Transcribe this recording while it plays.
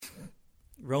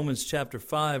Romans chapter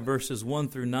 5, verses 1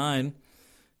 through 9,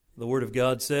 the Word of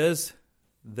God says,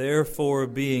 "Therefore,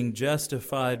 being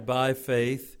justified by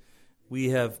faith, we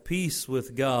have peace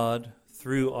with God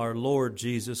through our Lord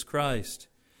Jesus Christ,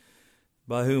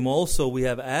 by whom also we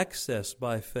have access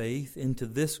by faith into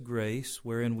this grace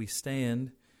wherein we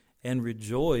stand and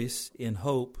rejoice in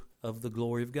hope of the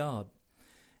glory of God.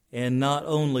 And not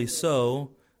only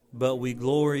so, but we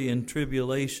glory in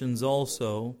tribulations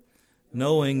also,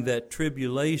 knowing that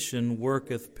tribulation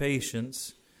worketh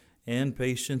patience, and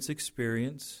patience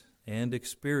experience, and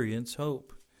experience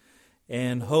hope.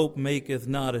 And hope maketh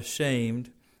not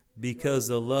ashamed, because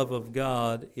the love of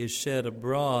God is shed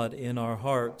abroad in our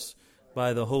hearts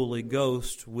by the Holy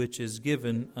Ghost, which is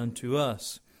given unto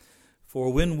us.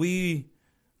 For when we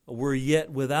were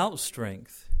yet without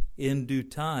strength, in due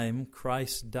time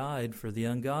Christ died for the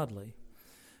ungodly.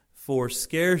 For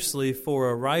scarcely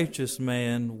for a righteous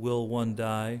man will one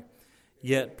die,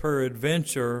 yet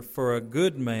peradventure for a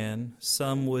good man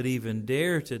some would even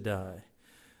dare to die.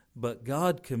 But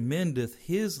God commendeth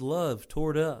His love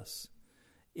toward us,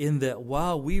 in that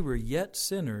while we were yet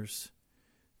sinners,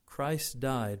 Christ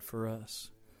died for us.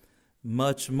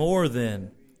 Much more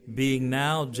then, being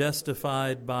now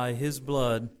justified by His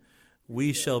blood,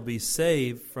 we shall be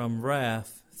saved from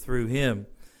wrath through Him."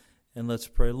 And let's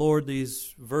pray. Lord,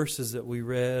 these verses that we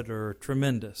read are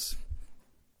tremendous.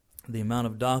 The amount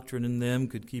of doctrine in them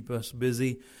could keep us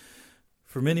busy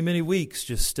for many, many weeks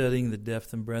just studying the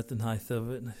depth and breadth and height of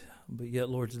it. But yet,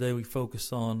 Lord, today we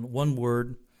focus on one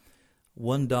word,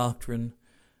 one doctrine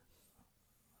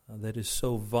that is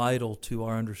so vital to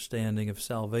our understanding of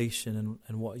salvation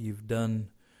and what You've done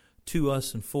to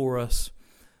us and for us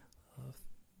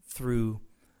through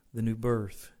the new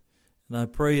birth. And I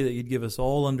pray that You'd give us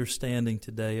all understanding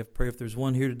today. I pray if there's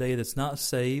one here today that's not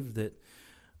saved, that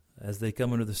as they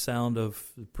come under the sound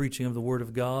of the preaching of the Word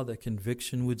of God, that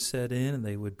conviction would set in and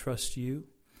they would trust You.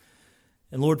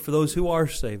 And Lord, for those who are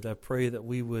saved, I pray that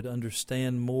we would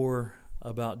understand more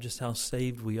about just how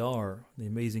saved we are, the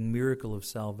amazing miracle of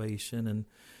salvation. And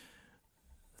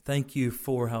thank You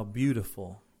for how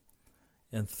beautiful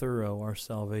and thorough our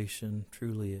salvation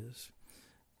truly is.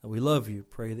 We love You.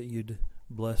 Pray that You'd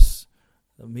bless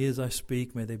me as I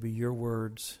speak. May they be Your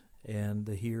words, and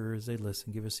the hearer as they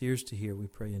listen. Give us ears to hear, we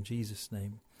pray in Jesus'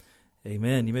 name.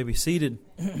 Amen. You may be seated.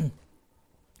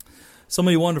 So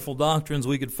many wonderful doctrines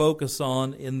we could focus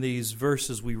on in these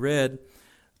verses we read,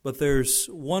 but there's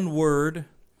one word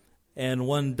and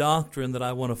one doctrine that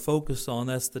I want to focus on.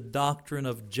 That's the doctrine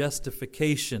of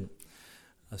justification.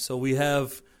 So we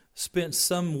have spent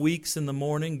some weeks in the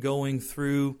morning going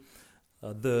through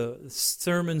the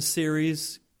sermon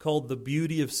series called The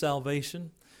Beauty of Salvation.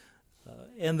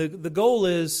 And the goal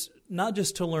is not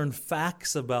just to learn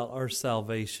facts about our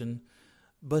salvation,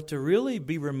 but to really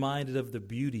be reminded of the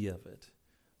beauty of it.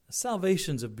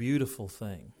 Salvation's a beautiful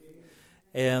thing.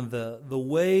 And the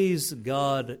ways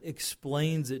God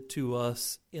explains it to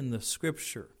us in the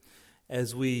Scripture,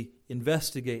 as we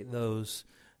investigate those,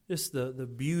 just the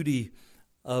beauty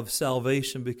of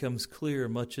salvation becomes clear,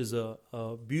 much as a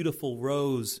beautiful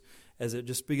rose as it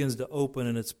just begins to open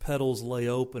and its petals lay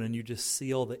open and you just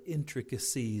see all the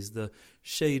intricacies, the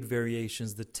shade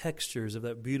variations, the textures of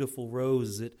that beautiful rose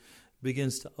as it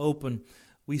begins to open.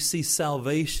 We see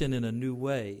salvation in a new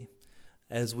way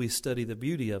as we study the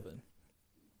beauty of it.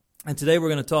 And today we're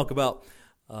going to talk about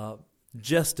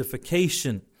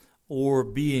justification, or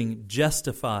being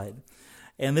justified.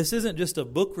 And this isn't just a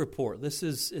book report. This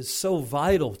is so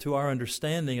vital to our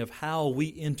understanding of how we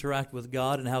interact with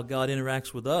God and how God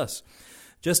interacts with us.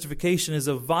 Justification is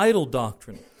a vital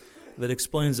doctrine that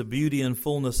explains the beauty and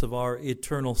fullness of our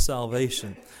eternal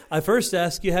salvation. I first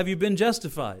ask you, have you been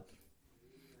justified?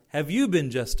 Have you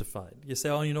been justified? You say,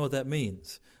 oh, you know what that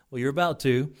means. Well, you're about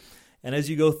to. And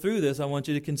as you go through this, I want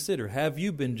you to consider, have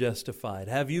you been justified?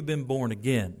 Have you been born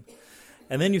again?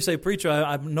 And then you say, preacher,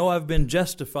 I know I've been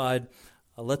justified.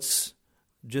 Let's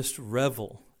just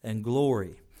revel and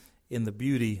glory in the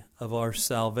beauty of our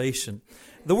salvation.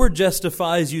 The word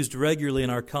justify is used regularly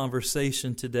in our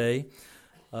conversation today.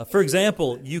 For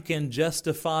example, you can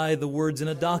justify the words in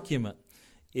a document.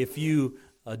 If you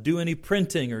do any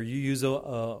printing, or you use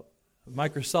a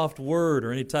Microsoft Word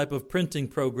or any type of printing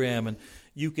program, and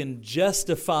you can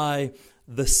justify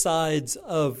the sides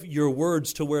of your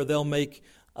words to where they'll make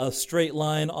a straight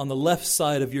line on the left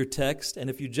side of your text, and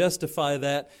if you justify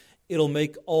that, it'll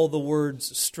make all the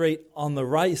words straight on the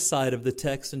right side of the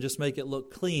text and just make it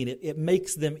look clean. It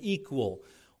makes them equal.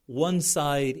 One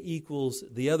side equals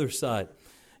the other side.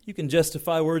 You can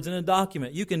justify words in a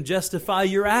document. You can justify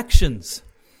your actions.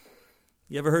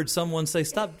 You ever heard someone say,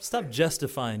 stop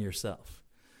justifying yourself?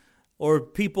 Or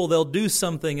people, they'll do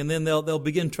something and then they'll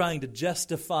begin trying to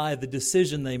justify the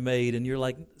decision they made. And you're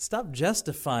like, stop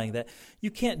justifying that. You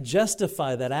can't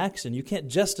justify that action. You can't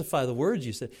justify the words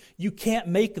you said. You can't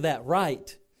make that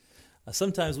right.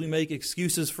 Sometimes we make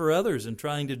excuses for others in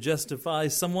trying to justify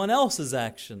someone else's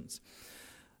actions.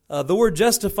 The word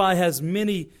justify has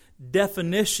many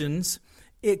definitions.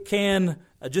 It can,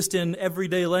 just in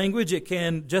everyday language,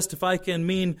 justify can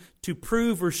mean to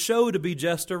prove or show to be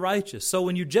just or righteous. So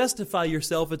when you justify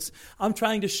yourself, I'm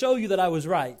trying to show you that I was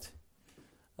right.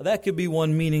 That could be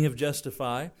one meaning of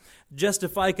justify.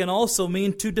 Justify can also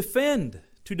mean to defend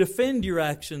your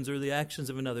actions or the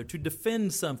actions of another, to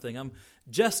defend something. I'm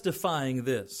justifying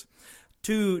this.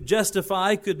 To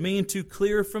justify could mean to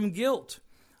clear from guilt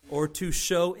or to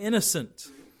show innocent.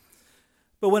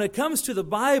 But when it comes to the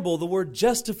Bible, the word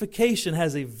justification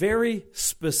has a very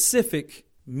specific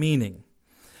meaning,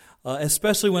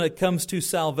 especially when it comes to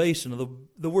salvation.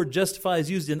 The word justify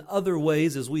is used in other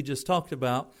ways, as we just talked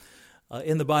about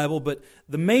in the Bible, but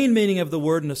the main meaning of the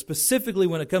word, and specifically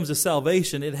when it comes to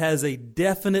salvation, it has a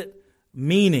definite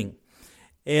meaning.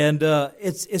 And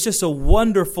it's just a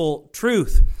wonderful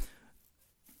truth.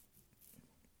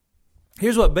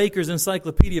 Here's what Baker's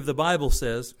Encyclopedia of the Bible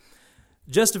says.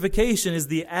 Justification is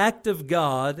the act of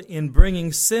God in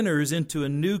bringing sinners into a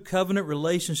new covenant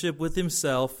relationship with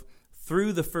Himself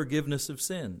through the forgiveness of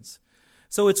sins.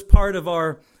 So it's part of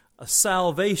our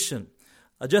salvation.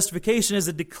 Justification is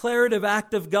a declarative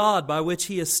act of God by which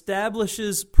He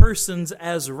establishes persons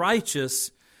as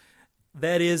righteous,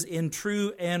 that is, in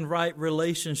true and right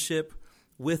relationship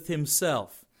with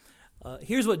Himself.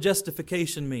 Here's what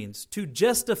justification means. To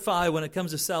justify when it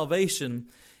comes to salvation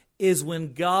is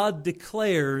when God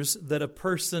declares that a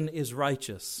person is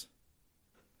righteous.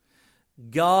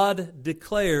 God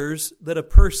declares that a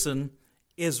person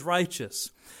is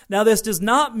righteous. Now, this does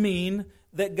not mean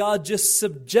that God just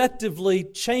subjectively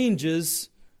changes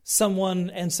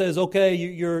someone and says, okay,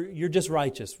 you're just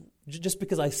righteous, just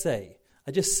because I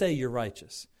just say you're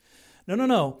righteous.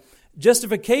 No.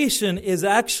 Justification is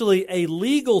actually a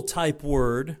legal type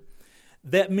word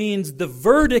that means the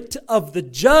verdict of the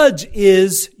judge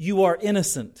is you are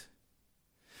innocent.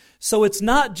 So it's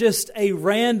not just a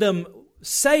random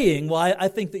saying, well, I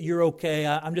think that you're okay,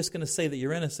 I'm just going to say that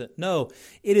you're innocent. No,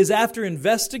 it is after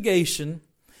investigation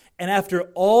and after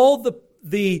all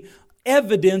the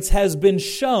evidence has been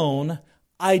shown,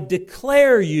 I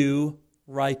declare you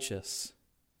righteous.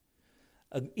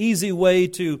 An easy way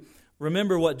to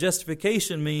remember what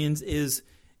justification means is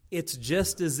it's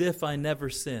just as if I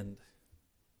never sinned.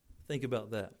 Think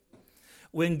about that.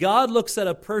 When God looks at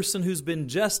a person who's been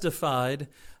justified,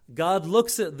 God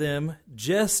looks at them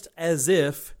just as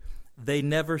if they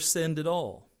never sinned at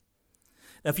all.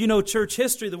 Now, if you know church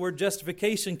history, the word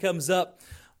justification comes up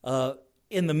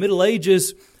in the Middle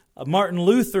Ages. Martin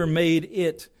Luther made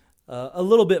it a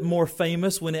little bit more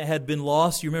famous when it had been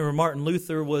lost. You remember Martin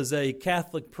Luther was a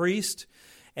Catholic priest,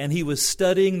 and he was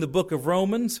studying the book of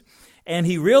Romans. And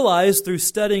he realized through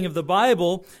studying of the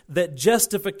Bible that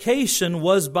justification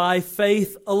was by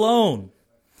faith alone.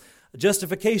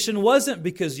 Justification wasn't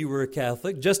because you were a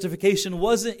Catholic. Justification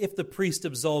wasn't if the priest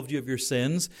absolved you of your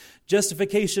sins.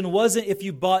 Justification wasn't if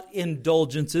you bought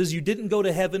indulgences. You didn't go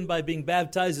to heaven by being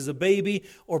baptized as a baby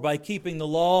or by keeping the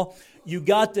law. You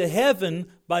got to heaven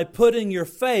by putting your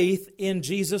faith in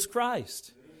Jesus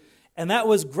Christ. And that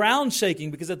was ground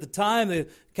shaking because at the time the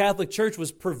Catholic Church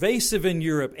was pervasive in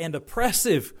Europe and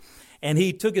oppressive. And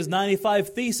he took his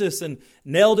 95 Thesis and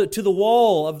nailed it to the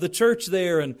wall of the church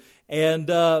there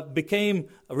and became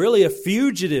really a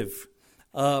fugitive.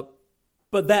 But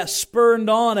that spurred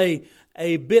on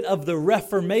a bit of the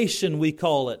Reformation, we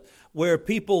call it, where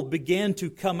people began to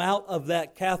come out of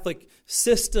that Catholic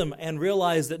system and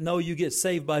realize that no, you get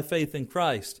saved by faith in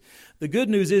Christ. The good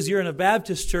news is you're in a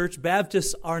Baptist church.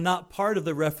 Baptists are not part of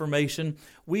the Reformation.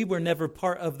 We were never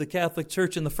part of the Catholic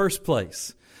Church in the first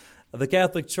place. The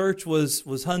Catholic Church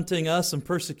was hunting us and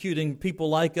persecuting people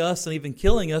like us and even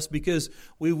killing us because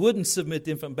we wouldn't submit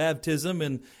to infant baptism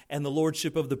and the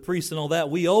lordship of the priest and all that.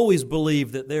 We always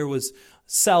believed that there was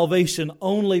salvation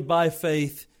only by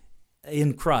faith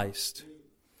in Christ.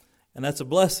 And that's a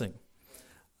blessing.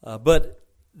 But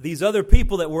these other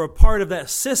people that were a part of that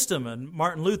system, and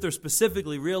Martin Luther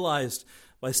specifically realized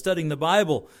by studying the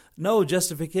Bible, no,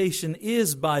 justification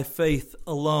is by faith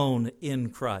alone in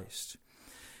Christ.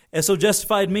 And so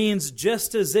justified means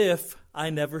just as if I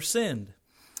never sinned.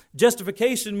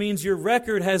 Justification means your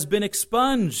record has been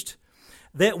expunged,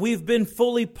 that we've been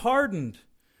fully pardoned.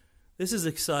 This is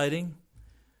exciting.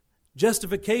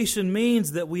 Justification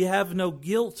means that we have no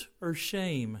guilt or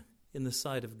shame in the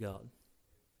sight of God.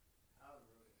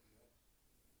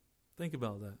 Think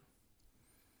about that.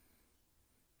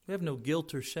 We have no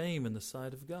guilt or shame in the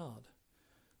sight of God.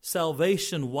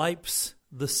 Salvation wipes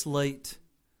the slate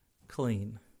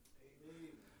clean.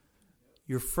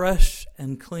 You're fresh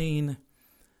and clean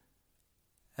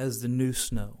as the new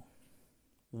snow,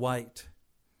 white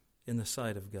in the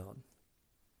sight of God.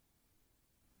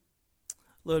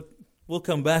 Look, we'll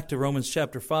come back to Romans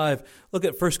chapter 5. Look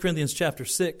at 1 Corinthians chapter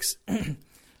 6. It's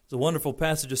a wonderful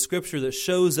passage of Scripture that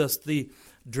shows us the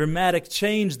dramatic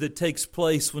change that takes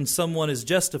place when someone is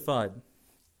justified.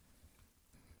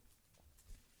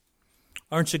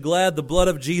 Aren't you glad the blood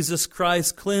of Jesus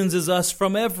Christ cleanses us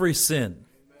from every sin?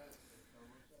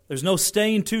 There's no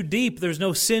stain too deep, there's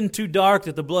no sin too dark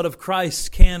that the blood of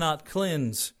Christ cannot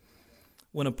cleanse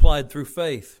when applied through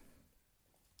faith.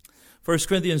 1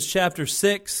 Corinthians chapter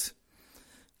 6,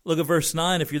 look at verse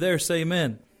 9. If you're there, say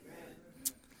amen.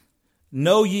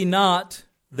 Know ye not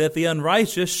that the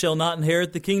unrighteous shall not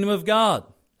inherit the kingdom of God?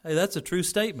 Hey, that's a true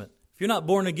statement. If you're not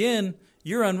born again,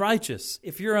 you're unrighteous.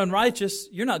 If you're unrighteous,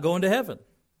 you're not going to heaven.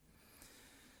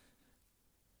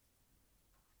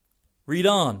 Read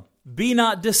on. Be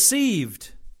not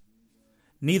deceived,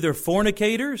 neither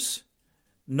fornicators,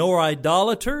 nor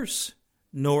idolaters,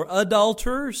 nor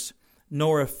adulterers,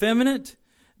 nor effeminate,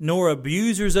 nor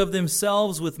abusers of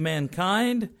themselves with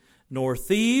mankind, nor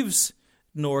thieves,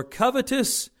 nor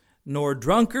covetous, nor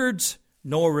drunkards,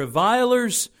 nor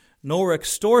revilers, nor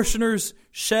extortioners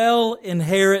shall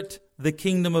inherit the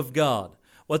kingdom of God.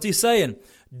 What's he saying?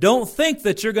 Don't think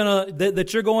that you're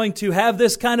going to have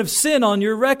this kind of sin on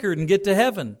your record and get to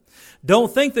heaven.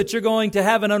 Don't think that you're going to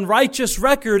have an unrighteous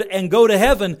record and go to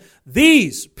heaven.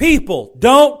 These people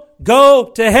don't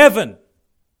go to heaven.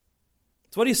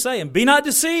 That's what he's saying. Be not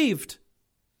deceived.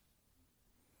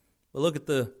 But look at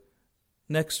the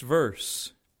next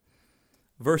verse.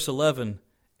 Verse 11.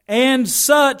 And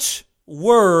such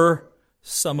were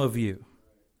some of you.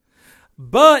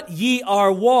 But ye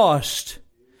are washed,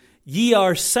 ye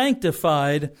are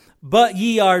sanctified, but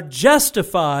ye are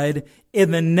justified in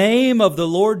the name of the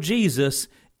Lord Jesus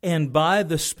and by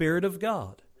the Spirit of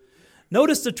God.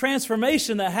 Notice the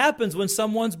transformation that happens when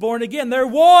someone's born again. They're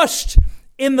washed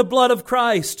in the blood of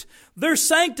Christ. They're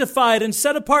sanctified and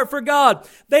set apart for God.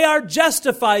 They are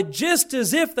justified just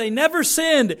as if they never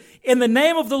sinned in the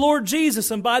name of the Lord Jesus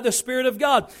and by the Spirit of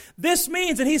God. This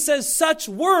means, and he says, such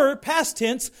were, past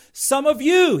tense, some of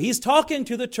you. He's talking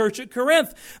to the church at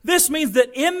Corinth. This means that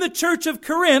in the church of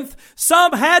Corinth,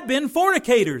 some had been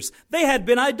fornicators. They had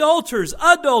been adulterers,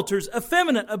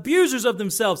 effeminate, abusers of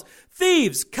themselves,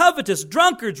 thieves, covetous,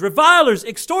 drunkards, revilers,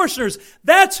 extortioners.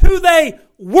 That's who they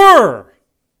were.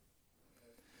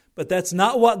 But that's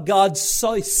not what God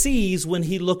sees when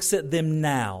He looks at them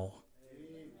now.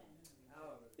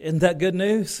 Isn't that good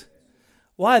news?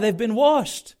 Why? They've been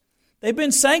washed. They've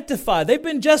been sanctified. They've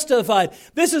been justified.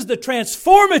 This is the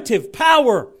transformative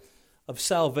power of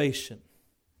salvation.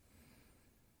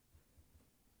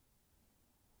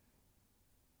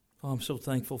 Oh, I'm so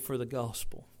thankful for the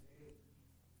gospel.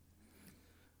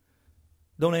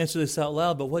 Don't answer this out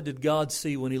loud, but what did God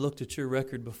see when He looked at your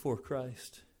record before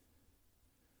Christ?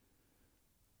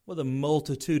 What a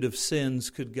multitude of sins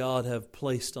could God have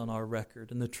placed on our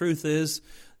record? And the truth is,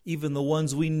 even the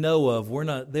ones we know of,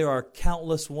 there are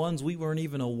countless ones we weren't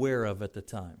even aware of at the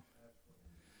time.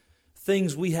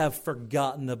 Things we have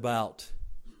forgotten about.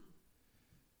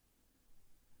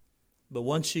 But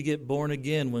once you get born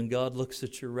again, when God looks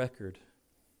at your record,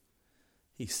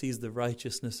 He sees the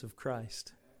righteousness of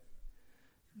Christ.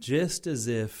 Just as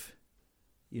if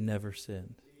you never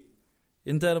sinned.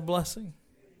 Isn't that a blessing?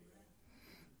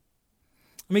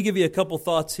 Let me give you a couple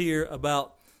thoughts here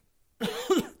about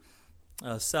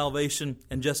salvation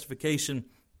and justification,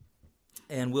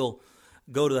 and we'll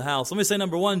go to the house. Let me say,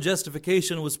 number one,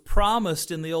 justification was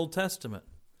promised in the Old Testament.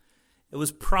 It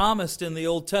was promised in the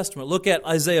Old Testament. Look at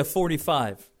Isaiah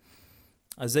 45.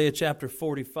 Isaiah chapter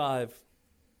 45.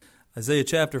 Isaiah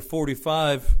chapter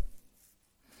 45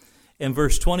 and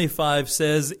verse 25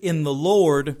 says, In the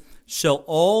Lord shall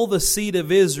all the seed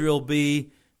of Israel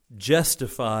be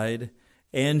justified,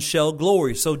 and shall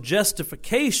glory. So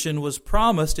justification was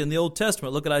promised in the Old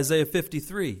Testament. Look at Isaiah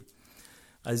 53.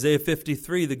 Isaiah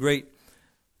 53, the great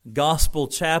gospel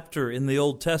chapter in the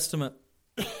Old Testament.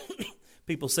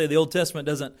 People say the Old Testament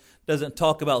doesn't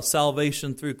talk about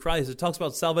salvation through Christ. It talks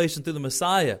about salvation through the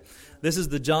Messiah. This is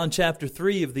the John chapter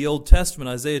 3 of the Old Testament,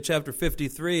 Isaiah chapter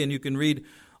 53, and you can read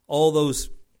all those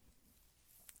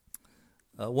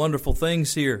wonderful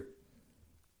things here.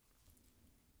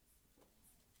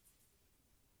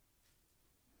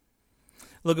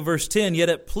 Look at verse 10. Yet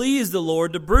it pleased the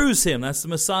Lord to bruise him. That's the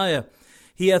Messiah.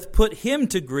 He hath put him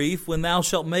to grief when thou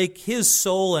shalt make his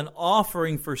soul an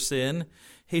offering for sin.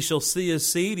 He shall see his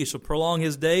seed, he shall prolong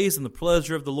his days, and the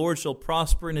pleasure of the Lord shall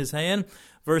prosper in his hand.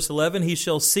 Verse 11, he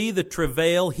shall see the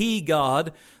travail, he,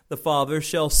 God, the Father,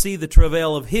 shall see the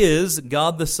travail of his,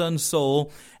 God the Son's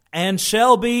soul, and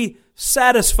shall be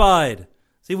satisfied.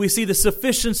 See, we see the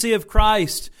sufficiency of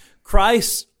Christ.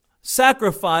 Christ's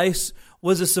sacrifice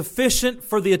was sufficient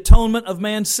for the atonement of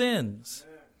man's sins.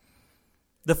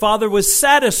 The Father was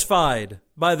satisfied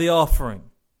by the offering.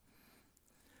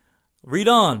 Read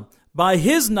on. By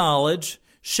his knowledge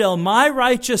shall my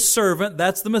righteous servant,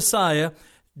 that's the Messiah,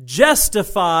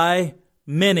 justify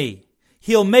many.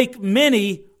 He'll make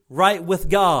many right with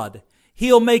God.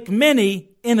 He'll make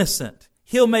many innocent.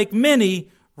 He'll make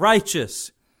many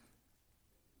righteous.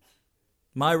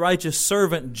 My righteous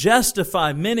servant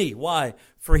justify many. Why?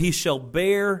 For he shall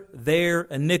bear their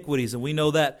iniquities. And we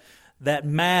know that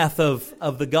math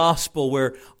of the gospel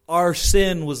where our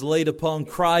sin was laid upon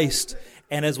Christ.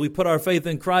 And as we put our faith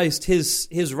in Christ,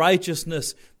 His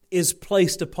righteousness is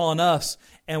placed upon us.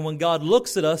 And when God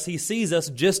looks at us, He sees us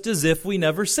just as if we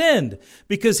never sinned,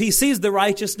 because He sees the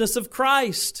righteousness of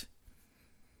Christ.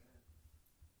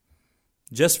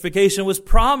 Justification was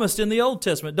promised in the Old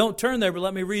Testament. Don't turn there, but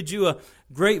let me read you a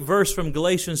great verse from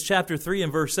Galatians chapter 3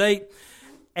 and verse 8.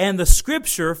 And the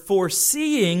Scripture,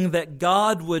 foreseeing that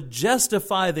God would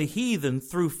justify the heathen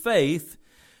through faith,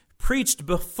 preached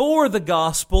before the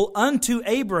gospel unto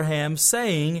Abraham,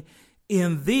 saying,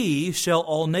 in thee shall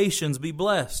all nations be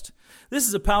blessed. This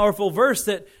is a powerful verse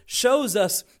that shows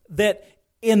us that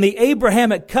in the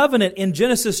Abrahamic covenant in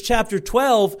Genesis chapter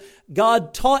 12,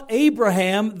 God taught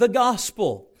Abraham the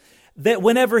gospel. That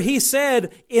whenever He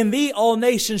said, in thee all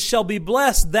nations shall be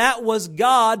blessed, that was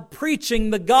God preaching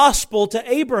the gospel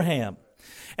to Abraham.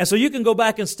 And so you can go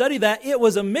back and study that. It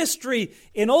was a mystery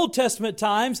in Old Testament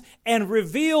times and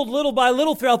revealed little by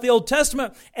little throughout the Old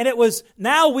Testament. And it was,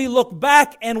 now we look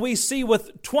back and we see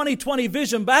with 2020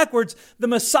 vision backwards, the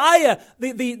Messiah,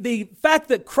 the fact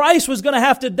that Christ was going to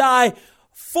have to die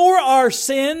for our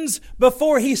sins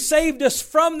before He saved us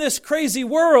from this crazy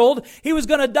world. He was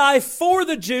going to die for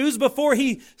the Jews before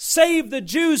He saved the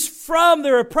Jews from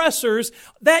their oppressors.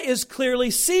 That is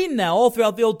clearly seen now all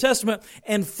throughout the Old Testament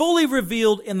and fully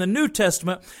revealed in the New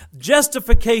Testament.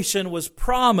 Justification was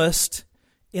promised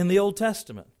in the Old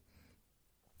Testament.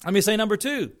 Let me say number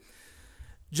 2.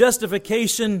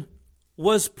 Justification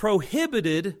was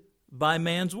prohibited by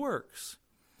man's works.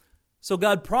 So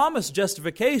God promised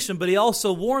justification, but He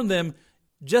also warned them,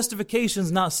 justification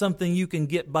is not something you can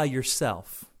get by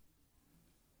yourself.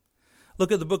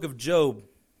 Look at the book of Job.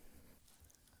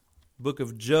 Book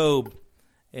of Job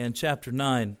and chapter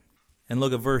 9. And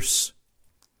look at verse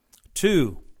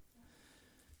 2.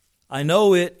 I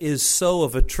know it is so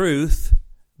of a truth,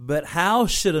 but how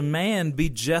should a man be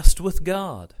just with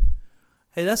God?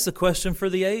 Hey, that's the question for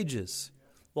the ages.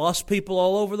 Lost people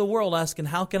all over the world asking,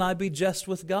 how can I be just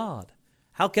with God?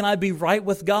 How can I be right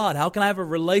with God? How can I have a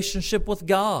relationship with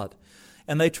God?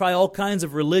 And they try all kinds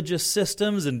of religious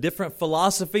systems and different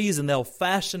philosophies, and they'll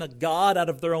fashion a God out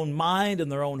of their own mind and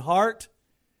their own heart.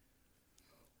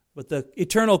 But the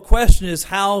eternal question is,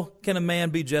 how can a man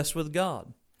be just with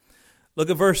God? Look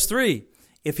at verse 3.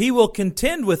 If he will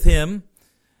contend with him,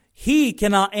 he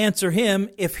cannot answer him.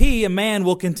 If he, a man,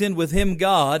 will contend with him,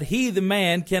 God, he, the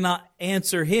man, cannot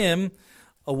answer him,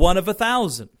 a one of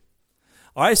 1,000.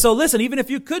 All right, so listen, even if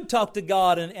you could talk to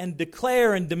God and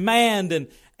declare and demand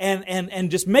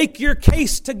and just make your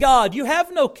case to God, you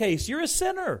have no case. You're a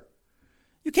sinner.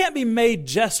 You can't be made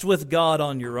just with God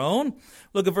on your own.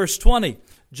 Look at verse 20.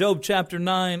 Job chapter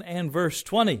 9 and verse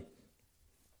 20.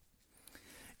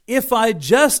 If I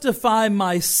justify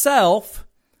myself,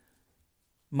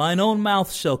 mine own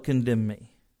mouth shall condemn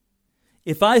me.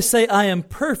 If I say I am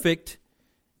perfect,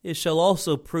 it shall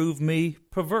also prove me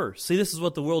perverse. See, this is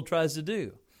what the world tries to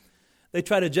do. They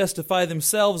try to justify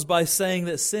themselves by saying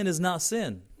that sin is not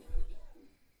sin.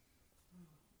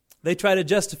 They try to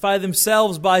justify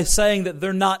themselves by saying that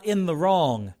they're not in the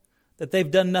wrong, that they've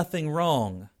done nothing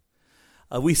wrong.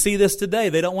 We see this today.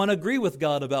 They don't want to agree with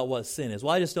God about what sin is.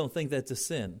 Well, I just don't think that's a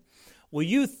sin. Well,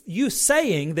 you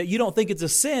saying that you don't think it's a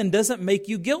sin doesn't make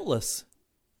you guiltless.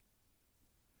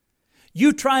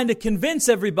 You trying to convince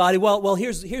everybody, well,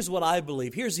 here's what I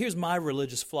believe. Here's my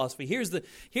religious philosophy. Here's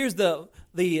the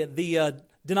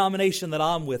denomination that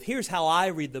I'm with. Here's how I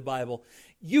read the Bible.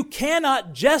 You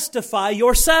cannot justify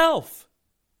yourself.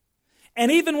 And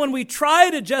even when we try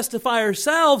to justify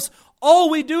ourselves, all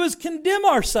we do is condemn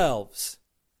ourselves.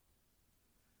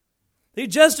 The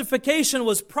justification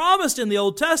was promised in the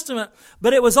Old Testament,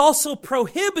 but it was also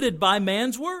prohibited by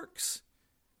man's works.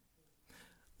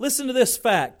 Listen to this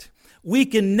fact. We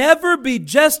can never be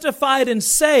justified and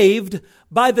saved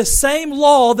by the same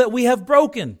law that we have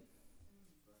broken.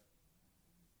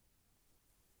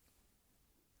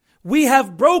 We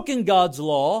have broken God's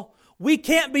law. We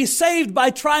can't be saved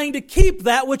by trying to keep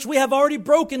that which we have already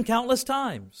broken countless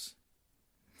times.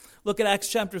 Look at Acts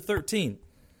chapter 13.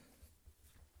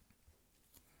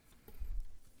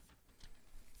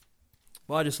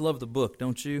 Well, I just love the book,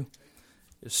 don't you?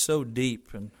 It's so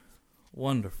deep and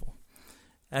wonderful.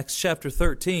 Acts chapter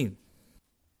 13.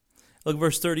 Look at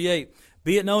verse 38.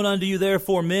 Be it known unto you,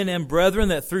 therefore, men and brethren,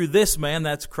 that through this man,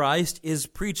 that's Christ, is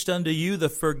preached unto you the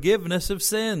forgiveness of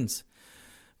sins.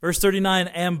 Verse 39,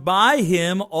 and by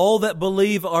him all that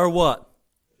believe are what?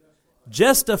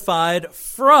 Justified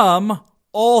from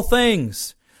all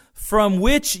things, from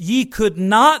which ye could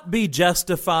not be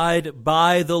justified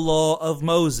by the law of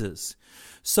Moses.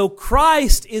 So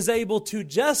Christ is able to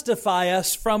justify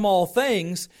us from all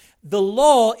things. The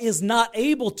law is not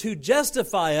able to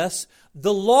justify us.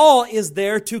 The law is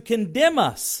there to condemn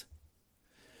us.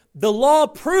 The law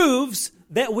proves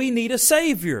that we need a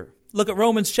Savior. Look at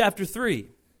Romans chapter 3.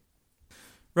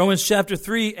 Romans chapter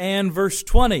 3 and verse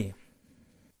 20.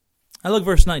 I look at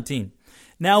verse 19.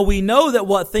 Now we know that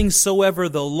what things soever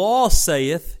the law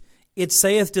saith, it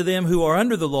saith to them who are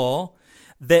under the law,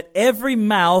 that every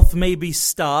mouth may be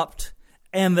stopped,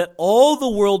 and that all the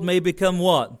world may become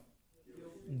what?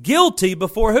 Guilty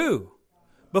before who?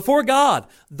 Before God.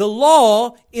 The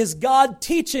law is God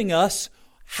teaching us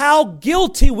how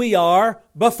guilty we are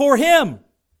before Him.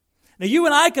 Now you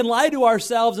and I can lie to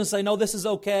ourselves and say, no, this is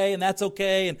okay and that's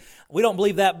okay, and we don't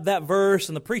believe that verse,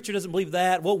 and the preacher doesn't believe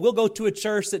that. We'll go to a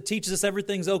church that teaches us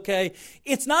everything's okay.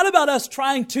 It's not about us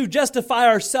trying to justify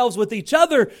ourselves with each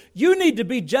other. You need to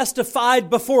be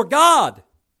justified before God.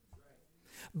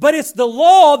 But it's the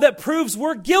law that proves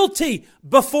we're guilty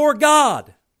before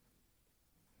God.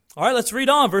 All right, let's read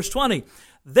on. Verse 20.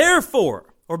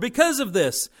 Therefore, or because of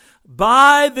this,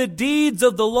 by the deeds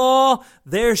of the law,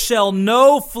 there shall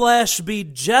no flesh be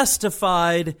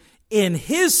justified in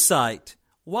His sight.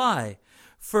 Why?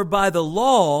 For by the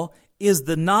law is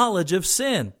the knowledge of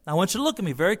sin. I want you to look at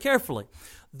me very carefully.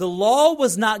 The law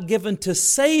was not given to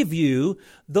save you.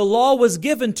 The law was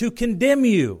given to condemn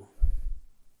you.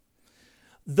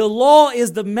 The law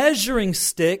is the measuring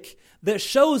stick that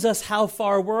shows us how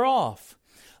far we're off.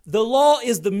 The law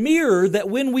is the mirror that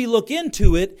when we look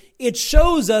into it, it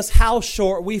shows us how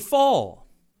short we fall.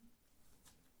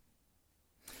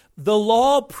 The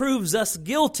law proves us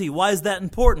guilty. Why is that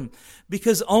important?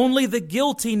 Because only the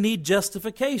guilty need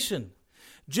justification.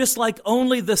 Just like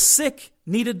only the sick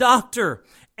need a doctor,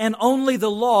 and only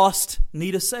the lost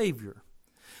need a Savior.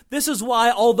 This is why,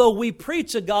 although we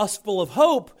preach a gospel of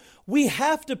hope, we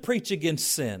have to preach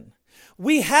against sin.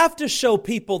 We have to show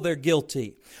people they're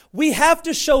guilty. We have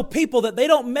to show people that they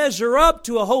don't measure up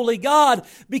to a holy God,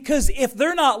 because if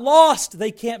they're not lost, they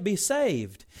can't be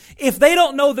saved. If they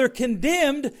don't know they're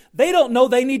condemned, they don't know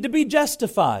they need to be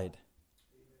justified.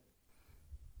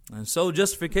 And so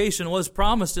justification was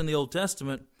promised in the Old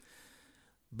Testament,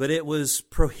 but it was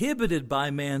prohibited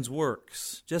by man's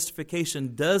works.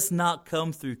 Justification does not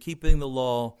come through keeping the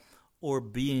law or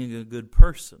being a good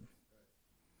person.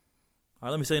 All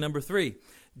right, let me say number 3.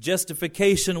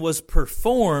 Justification was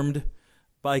performed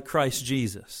by Christ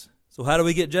Jesus. So how do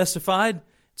we get justified?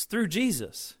 It's through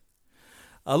Jesus.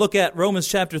 Look at Romans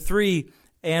chapter 3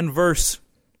 and verse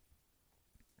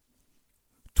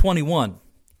 21.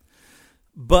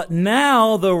 But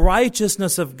now the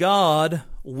righteousness of God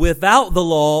without the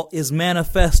law is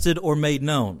manifested or made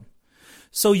known.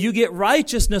 So you get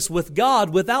righteousness with God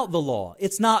without the law.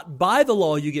 It's not by the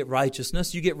law you get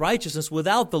righteousness. You get righteousness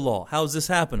without the law. How does this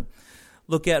happen?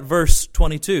 Look at verse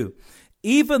 22.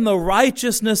 Even the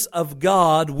righteousness of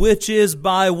God, which is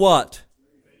by what?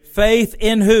 Faith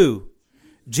in who?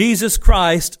 Jesus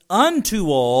Christ, unto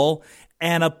all,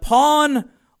 and upon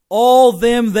all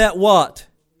them that what?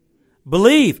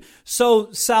 Believe.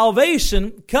 So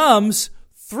salvation comes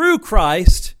through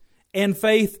Christ and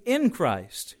faith in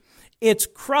Christ. It's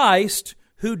Christ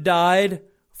who died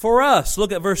for us.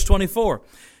 Look at verse 24.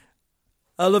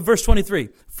 Verse 23.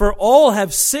 For all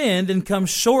have sinned and come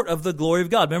short of the glory of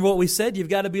God. Remember what we said? You've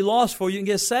got to be lost before you can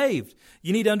get saved.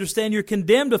 You need to understand you're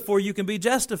condemned before you can be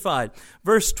justified.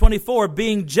 Verse 24.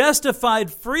 Being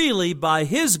justified freely by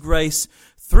His grace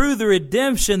through the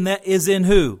redemption that is in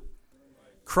who?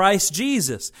 Christ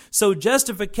Jesus. So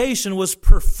justification was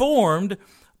performed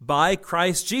by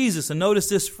Christ Jesus. And notice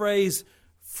this phrase,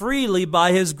 freely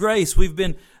by His grace. We've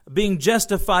been being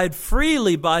justified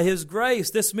freely by His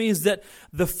grace. This means that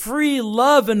the free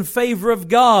love and favor of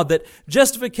God, that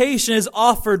justification is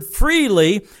offered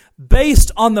freely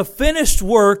based on the finished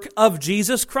work of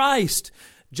Jesus Christ.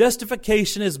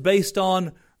 Justification is based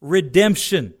on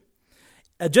redemption.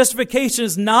 Justification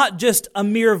is not just a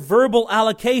mere verbal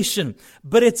allocation,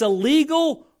 but it's a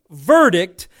legal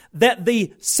verdict that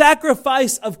the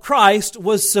sacrifice of Christ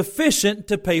was sufficient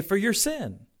to pay for your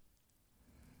sin.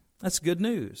 That's good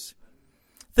news.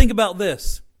 Think about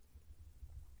this.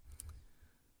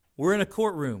 We're in a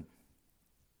courtroom.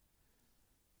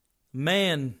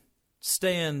 Man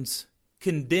stands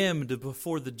condemned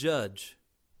before the judge.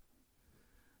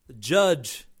 The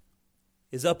judge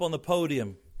is up on the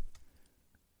podium.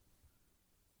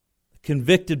 The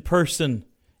convicted person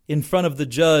in front of the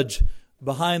judge,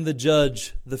 behind the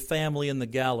judge, the family in the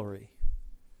gallery.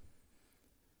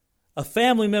 A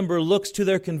family member looks to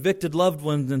their convicted loved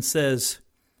ones and says,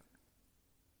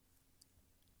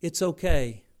 "It's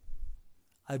okay.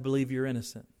 I believe you're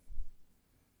innocent."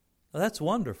 Now, that's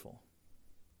wonderful.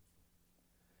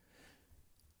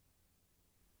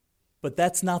 But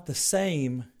that's not the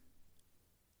same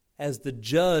as the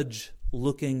judge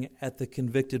looking at the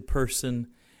convicted person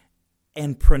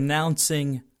and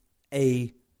pronouncing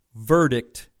a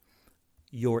verdict: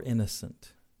 you're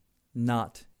innocent,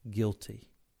 not guilty.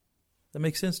 That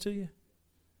makes sense to you?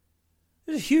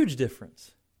 There's a huge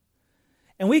difference.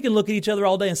 And we can look at each other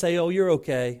all day and say, "Oh, you're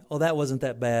okay. Oh, that wasn't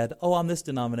that bad. Oh, I'm this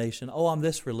denomination. Oh, I'm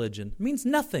this religion." It means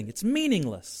nothing. It's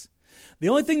meaningless. The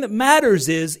only thing that matters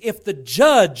is if the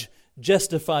judge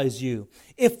justifies you.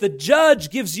 If the judge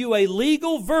gives you a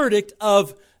legal verdict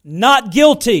of not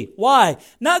guilty. Why?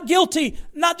 Not guilty,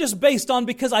 not just based on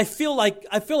because I feel like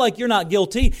you're not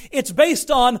guilty. It's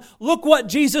based on, look what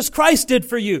Jesus Christ did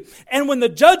for you. And when the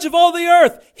judge of all the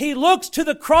earth, He looks to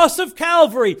the cross of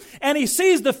Calvary and He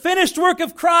sees the finished work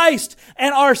of Christ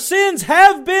and our sins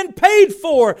have been paid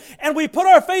for and we put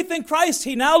our faith in Christ,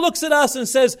 He now looks at us and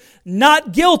says,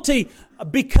 not guilty,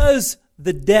 because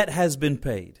the debt has been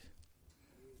paid.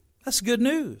 That's good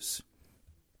news.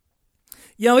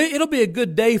 You know, it'll be a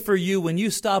good day for you when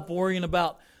you stop worrying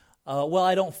about,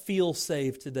 I don't feel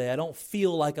saved today. I don't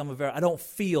feel like I don't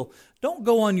feel. Don't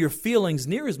go on your feelings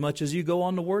near as much as you go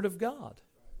on the Word of God.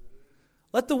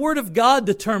 Let the Word of God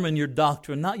determine your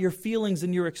doctrine, not your feelings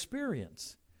and your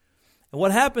experience. And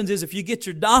what happens is if you get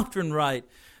your doctrine right,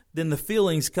 then the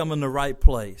feelings come in the right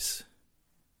place.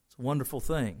 It's a wonderful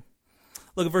thing.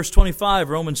 Look at verse 25,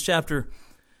 Romans chapter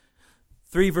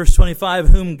 3 verse 25,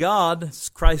 whom God,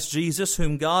 Christ Jesus,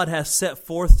 whom God has set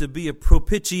forth to be a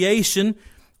propitiation.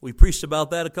 We preached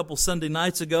about that a couple Sunday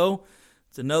nights ago.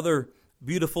 It's another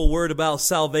beautiful word about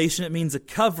salvation. It means a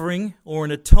covering or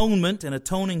an atonement, an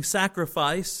atoning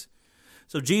sacrifice.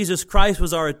 So Jesus Christ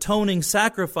was our atoning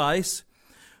sacrifice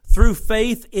through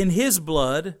faith in His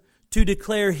blood to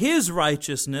declare His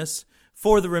righteousness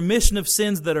for the remission of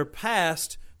sins that are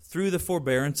past through the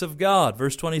forbearance of God.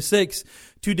 Verse 26,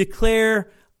 to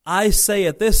declare, I say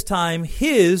at this time,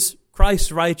 His,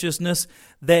 Christ's righteousness,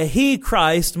 that He,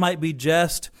 Christ, might be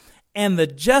just, and the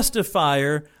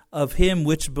justifier of him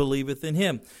which believeth in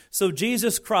Him. So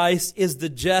Jesus Christ is the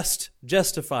just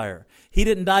justifier. He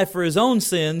didn't die for His own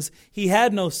sins. He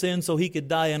had no sin, so He could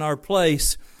die in our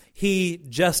place. He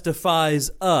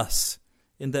justifies us.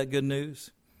 Isn't that good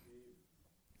news?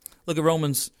 Look at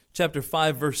Romans chapter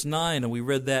 5, verse 9, and we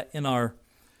read that in our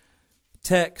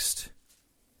text.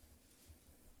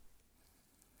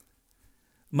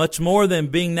 Much more than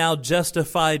being now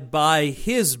justified by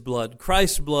His blood,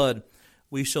 Christ's blood,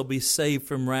 we shall be saved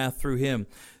from wrath through Him.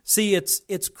 See,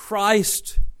 it's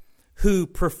Christ who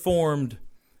performed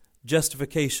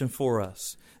justification for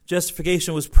us.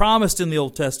 Justification was promised in the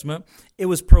Old Testament. It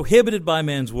was prohibited by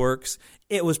man's works.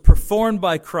 It was performed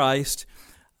by Christ.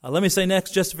 Let me say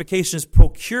next, justification is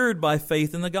procured by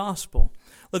faith in the gospel.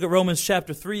 Look at Romans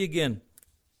chapter 3 again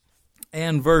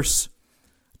and verse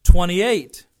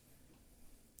 28.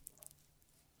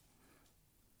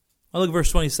 Look at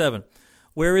verse 27.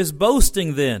 Where is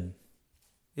boasting then?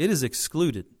 It is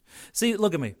excluded. See,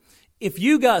 look at me. If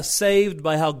you got saved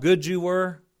by how good you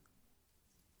were,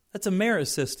 that's a merit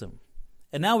system.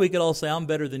 And now we could all say, I'm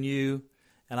better than you,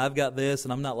 and I've got this,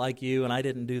 and I'm not like you, and I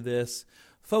didn't do this.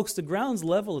 Folks, the ground's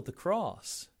level at the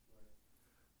cross.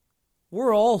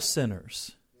 We're all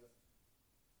sinners.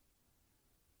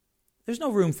 There's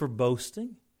no room for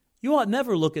boasting. You ought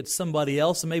never look at somebody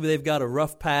else and maybe they've got a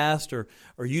rough past or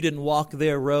you didn't walk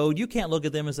their road. You can't look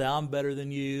at them and say, I'm better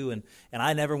than you and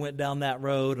I never went down that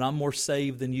road and I'm more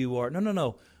saved than you are.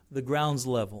 No. The ground's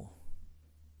level.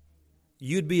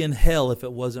 You'd be in hell if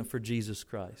it wasn't for Jesus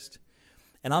Christ.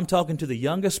 And I'm talking to the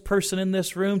youngest person in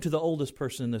this room to the oldest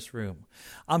person in this room.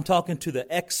 I'm talking to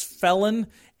the ex-felon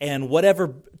and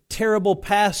whatever terrible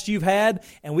past you've had,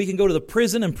 and we can go to the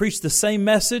prison and preach the same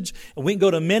message, and we can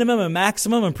go to minimum and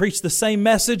maximum and preach the same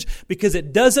message, because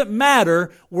it doesn't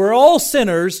matter. We're all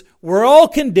sinners. We're all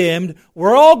condemned.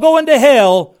 We're all going to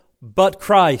hell, but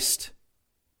Christ.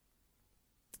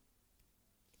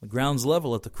 The ground's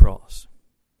level at the cross.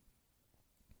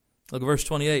 Look at verse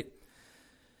 28.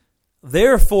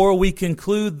 Therefore, we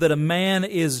conclude that a man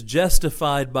is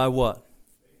justified by what?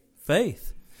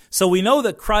 Faith. So we know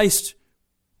that Christ's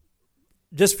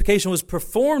justification was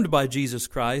performed by Jesus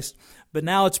Christ, but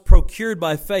now it's procured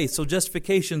by faith. So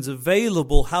justification's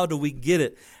available. How do we get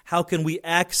it? How can we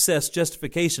access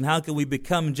justification? How can we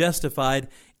become justified?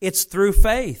 It's through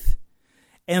faith.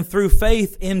 And through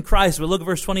faith in Christ. But look at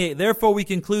verse 28. Therefore, we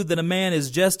conclude that a man is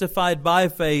justified by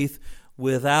faith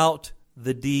without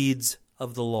the deeds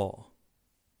of the law.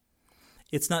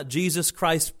 It's not Jesus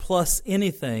Christ plus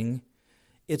anything.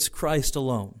 It's Christ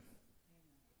alone.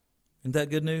 Isn't that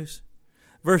good news?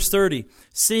 Verse 30,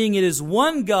 seeing it is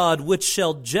one God which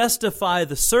shall justify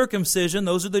the circumcision,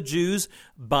 those are the Jews,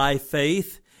 by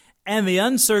faith, and the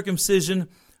uncircumcision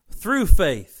through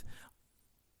faith.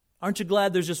 Aren't you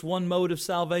glad there's just one mode of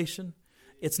salvation?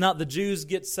 It's not the Jews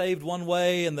get saved one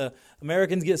way, and the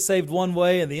Americans get saved one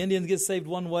way, and the Indians get saved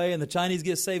one way, and the Chinese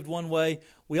get saved one way.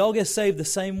 We all get saved the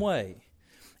same way.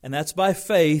 And that's by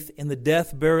faith in the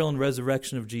death, burial, and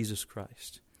resurrection of Jesus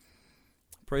Christ.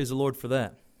 Praise the Lord for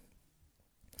that.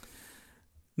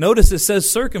 Notice it says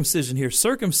circumcision here.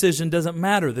 Circumcision doesn't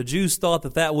matter. The Jews thought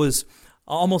that was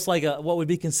almost like what would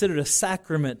be considered a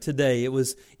sacrament today. It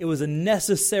was a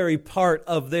necessary part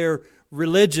of their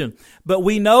religion. But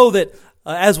we know that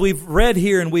as we've read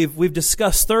here and we've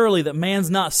discussed thoroughly that man's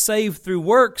not saved through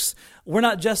works. We're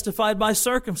not justified by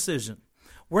circumcision.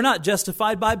 We're not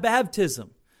justified by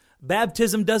baptism.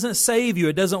 Baptism doesn't save you.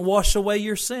 It doesn't wash away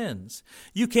your sins.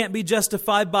 You can't be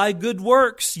justified by good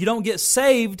works. You don't get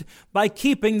saved by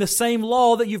keeping the same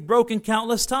law that you've broken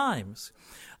countless times.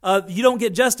 You don't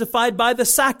get justified by the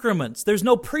sacraments. There's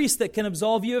no priest that can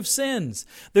absolve you of sins.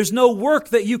 There's no work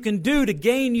that you can do to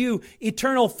gain you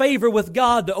eternal favor with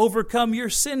God to overcome your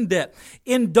sin debt.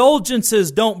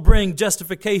 Indulgences don't bring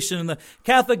justification. In the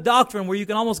Catholic doctrine, where you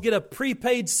can almost get a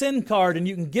prepaid sin card and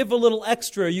you can give a little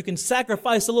extra, you can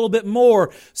sacrifice a little bit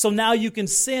more, so now you can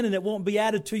sin and it won't be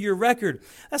added to your record.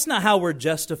 That's not how we're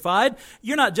justified.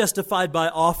 You're not justified by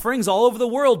offerings. All over the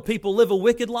world, people live a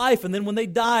wicked life, and then when they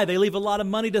die, they leave a lot of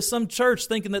money to some church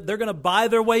thinking that they're going to buy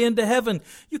their way into heaven.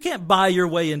 You can't buy your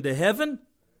way into heaven.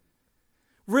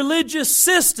 Religious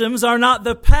systems are not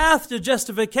the path to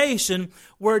justification.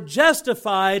 We're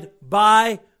justified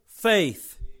by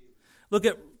faith. Look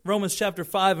at Romans chapter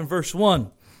 5 and verse 1.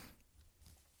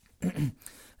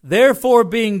 Therefore,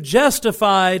 being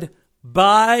justified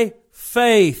by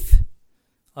faith.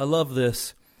 I love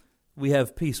this. We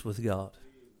have peace with God.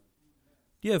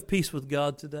 Do you have peace with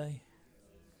God today?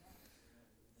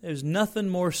 There's nothing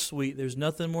more sweet, there's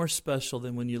nothing more special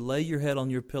than when you lay your head on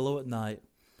your pillow at night,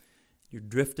 you're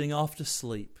drifting off to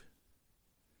sleep,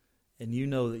 and you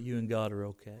know that you and God are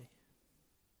okay.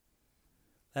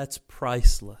 That's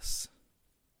priceless.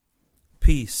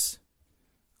 Peace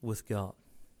with God.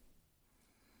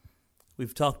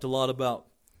 We've talked a lot about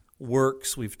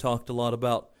works. We've talked a lot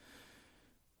about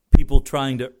people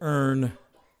trying to earn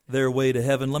their way to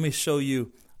heaven. Let me show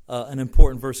you an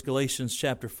important verse, Galatians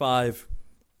chapter 5.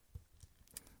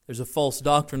 There's a false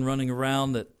doctrine running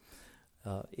around that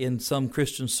in some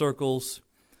Christian circles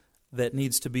that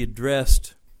needs to be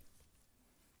addressed.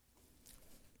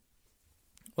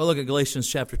 Well, look at Galatians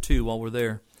chapter 2 while we're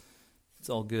there. It's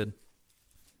all good.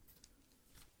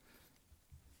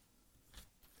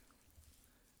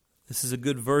 This is a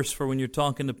good verse for when you're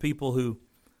talking to people who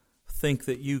think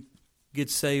that you get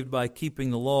saved by keeping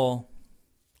the law,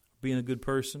 being a good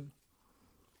person.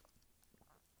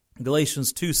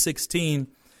 Galatians 2:16,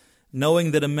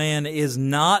 knowing that a man is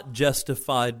not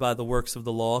justified by the works of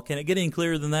the law. Can it get any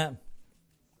clearer than that?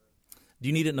 Do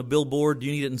you need it in a billboard? Do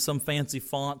you need it in some fancy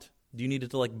font? Do you need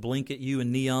it to blink at you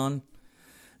in neon?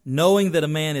 Knowing that a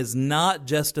man is not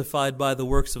justified by the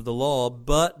works of the law,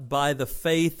 but by the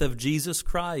faith of Jesus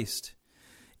Christ.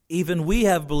 Even we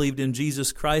have believed in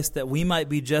Jesus Christ that we might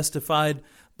be justified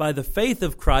by the faith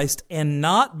of Christ and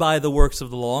not by the works of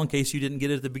the law, in case you didn't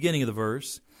get it at the beginning of the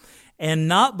verse. And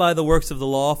not by the works of the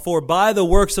law, for by the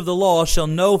works of the law shall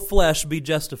no flesh be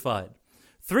justified.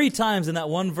 3 times in that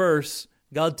one verse,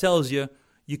 God tells you,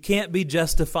 you can't be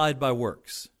justified by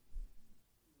works.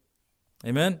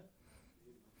 Amen?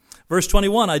 Verse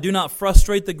 21, I do not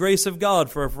frustrate the grace of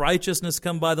God, for if righteousness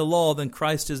come by the law, then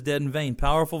Christ is dead in vain.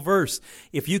 Powerful verse.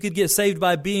 If you could get saved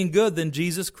by being good, then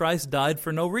Jesus Christ died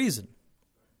for no reason.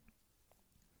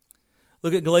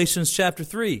 Look at Galatians chapter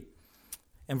 3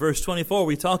 and verse 24.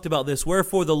 We talked about this.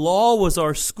 Wherefore the law was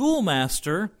our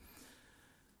schoolmaster.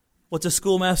 What's a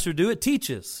schoolmaster do? It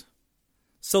teaches.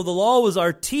 So the law was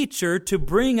our teacher to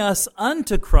bring us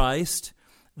unto Christ,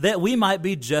 that we might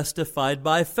be justified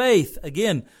by faith.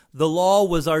 Again, the law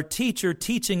was our teacher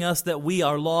teaching us that we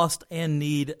are lost and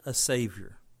need a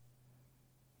Savior.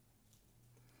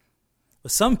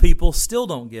 But some people still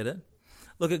don't get it.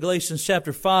 Look at Galatians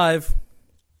chapter 5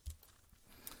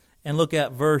 and look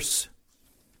at verse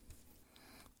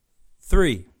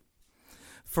 3.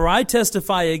 For I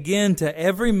testify again to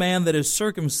every man that is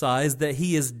circumcised that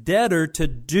he is debtor to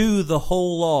do the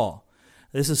whole law.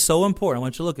 This is so important. I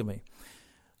want you to look at me.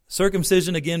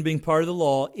 Circumcision, again, being part of the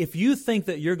law. If you think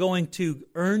that you're going to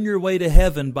earn your way to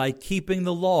heaven by keeping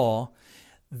the law,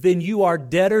 then you are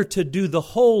debtor to do the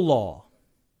whole law.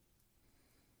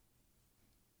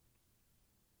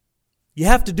 You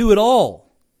have to do it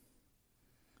all.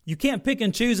 You can't pick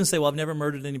and choose and say, well, I've never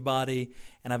murdered anybody,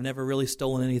 and I've never really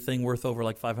stolen anything worth over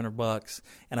like $500,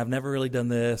 and I've never really done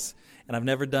this, and I've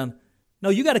never done...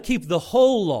 No, you got to keep the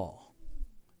whole law.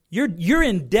 You're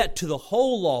in debt to the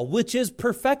whole law, which is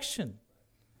perfection.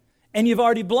 And you've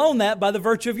already blown that by the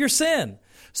virtue of your sin.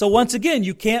 So once again,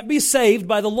 you can't be saved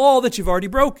by the law that you've already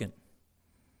broken.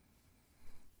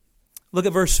 Look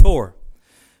at verse 4.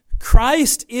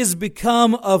 Christ is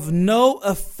become of no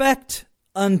effect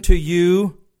unto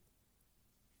you,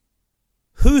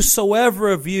 whosoever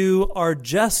of you are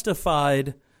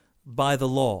justified by the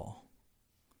law.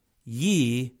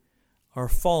 Ye are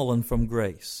fallen from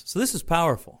grace. So this is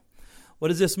powerful. What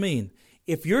does this mean?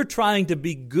 If you're trying to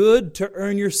be good to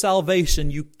earn your salvation,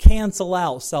 you cancel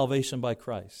out salvation by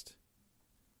Christ.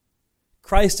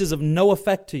 Christ is of no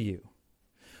effect to you.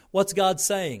 What's God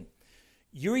saying?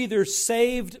 You're either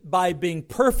saved by being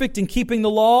perfect and keeping the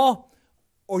law,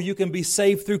 or you can be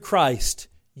saved through Christ.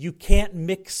 You can't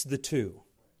mix the two.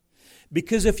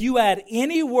 Because if you add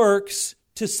any works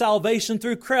to salvation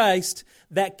through Christ,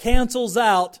 that cancels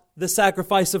out the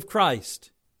sacrifice of Christ.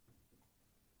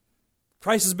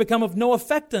 Christ has become of no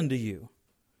effect unto you.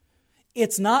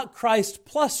 It's not Christ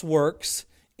plus works,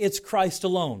 it's Christ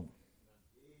alone.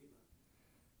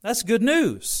 That's good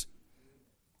news.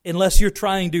 Unless you're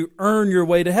trying to earn your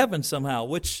way to heaven somehow,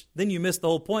 which then you miss the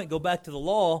whole point. Go back to the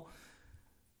law.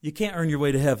 You can't earn your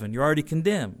way to heaven. You're already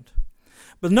condemned.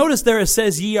 But notice there it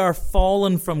says, ye are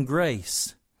fallen from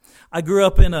grace. I grew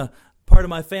up in a part of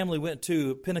my family went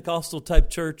to Pentecostal type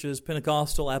churches,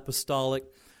 Pentecostal, apostolic,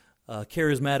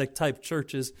 charismatic type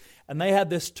churches, and they had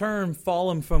this term,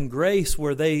 fallen from grace,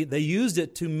 where they used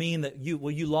it to mean that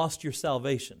you lost your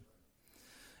salvation.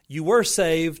 You were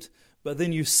saved, but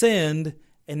then you sinned,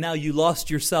 and now you lost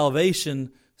your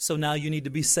salvation, so now you need to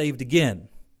be saved again.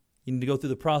 You need to go through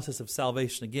the process of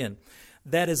salvation again.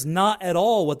 That is not at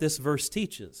all what this verse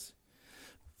teaches.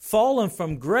 Fallen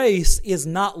from grace is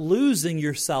not losing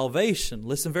your salvation.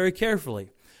 Listen very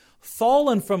carefully.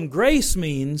 Fallen from grace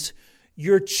means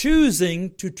you're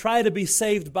choosing to try to be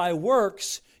saved by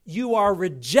works. You are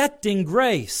rejecting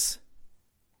grace.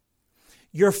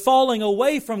 You're falling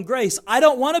away from grace. I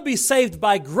don't want to be saved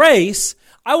by grace.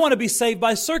 I want to be saved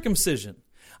by circumcision.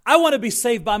 I want to be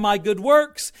saved by my good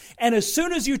works. And as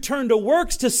soon as you turn to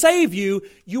works to save you,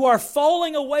 you are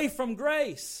falling away from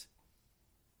grace.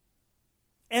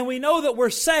 And we know that we're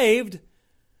saved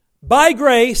by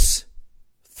grace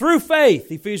through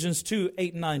faith. Ephesians 2,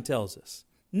 8 and 9 tells us.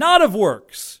 Not of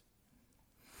works.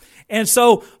 And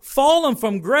so, fallen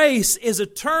from grace is a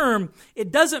term,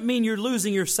 it doesn't mean you're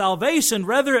losing your salvation.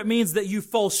 Rather, it means that you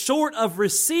fall short of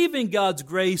receiving God's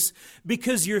grace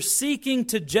because you're seeking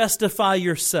to justify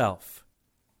yourself.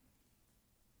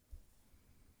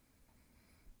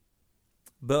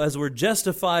 But as we're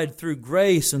justified through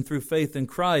grace and through faith in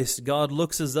Christ, God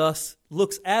looks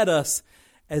at us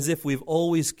as if we've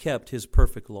always kept His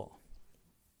perfect law.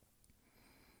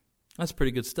 That's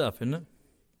pretty good stuff, isn't it?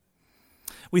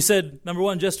 We said, number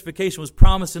one, justification was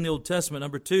promised in the Old Testament.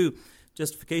 Number two,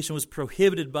 justification was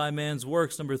prohibited by man's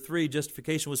works. Number three,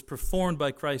 justification was performed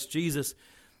by Christ Jesus.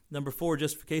 Number four,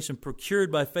 justification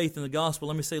procured by faith in the gospel.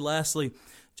 Let me say lastly,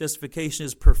 justification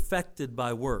is perfected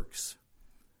by works.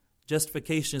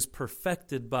 Justification is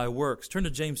perfected by works. Turn to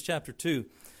James chapter 2.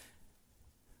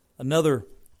 Another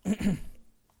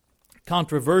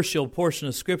controversial portion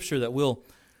of Scripture that we'll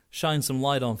shine some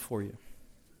light on for you.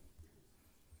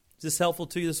 Is this helpful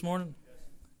to you this morning?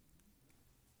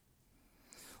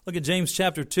 Look at James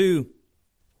chapter 2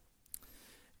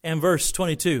 and verse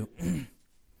 22.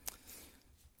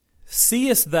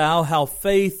 Seest thou how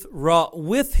faith wrought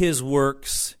with his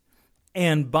works,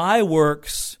 and by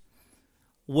works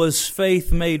was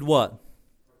faith made what?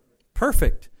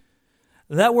 Perfect.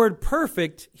 That word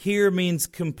perfect here means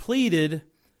completed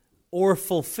or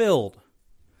fulfilled.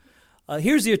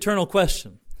 Here's the eternal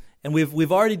question, and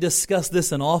we've already discussed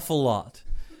this an awful lot.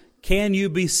 Can you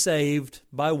be saved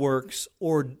by works,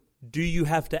 or do you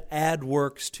have to add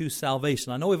works to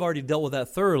salvation? I know we've already dealt with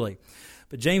that thoroughly,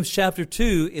 but James chapter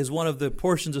 2 is one of the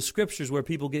portions of Scriptures where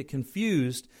people get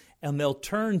confused, and they'll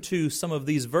turn to some of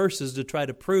these verses to try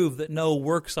to prove that no,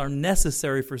 works are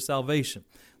necessary for salvation.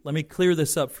 Let me clear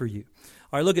this up for you.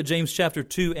 All right, look at James chapter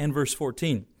 2 and verse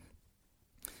 14.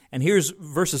 And here's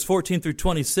verses 14 through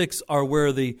 26 are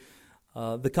where the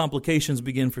complications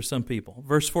begin for some people.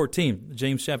 Verse 14,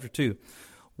 James chapter 2.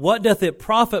 What doth it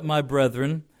profit, my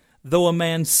brethren, though a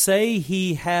man say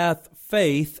he hath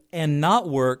faith and not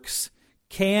works,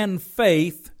 can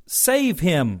faith save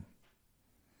him?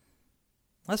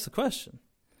 That's the question.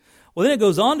 Well, then it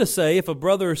goes on to say, if a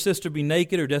brother or sister be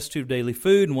naked or destitute of daily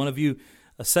food, and one of you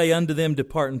say unto them,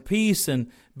 depart in peace,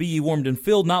 and be ye warmed and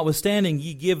filled, notwithstanding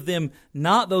ye give them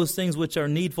not those things which are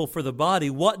needful for the body,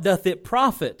 what doth it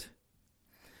profit?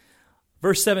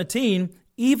 Verse 17,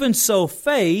 even so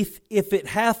faith, if it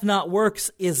hath not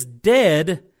works, is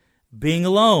dead, being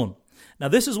alone. Now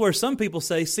this is where some people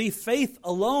say, see, faith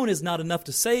alone is not enough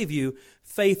to save you.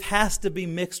 Faith has to be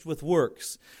mixed with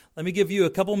works. Let me give you a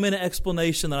couple-minute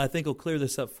explanation that I think will clear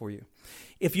this up for you.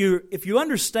 If you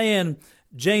understand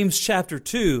James chapter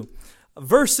 2,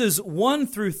 verses 1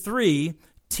 through 3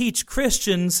 teach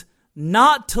Christians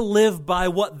not to live by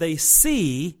what they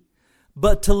see,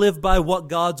 but to live by what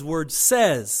God's Word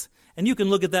says. And you can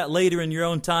look at that later in your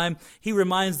own time. He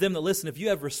reminds them that, listen, if you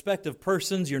have respect of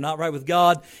persons, you're not right with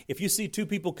God. If you see two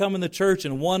people come in the church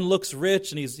and one looks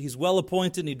rich and he's well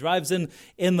appointed and he drives in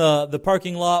the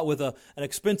parking lot with an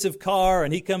expensive car,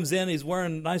 and he comes in, he's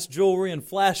wearing nice jewelry and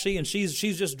flashy, and she's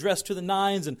just dressed to the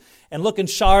nines and looking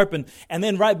sharp, and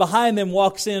then right behind them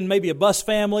walks in maybe a bus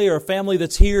family or a family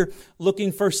that's here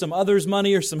looking for some others'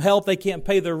 money or some help. They can't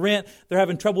pay their rent. They're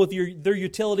having trouble with their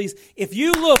utilities. If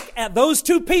you look at those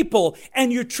two people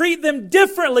and you treat them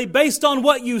differently based on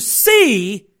what you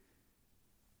see,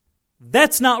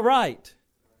 that's not right.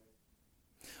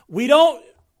 We don't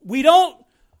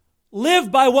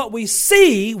live by what we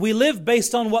see. We live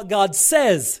based on what God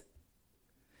says.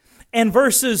 And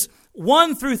verses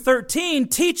 1 through 13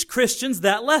 teach Christians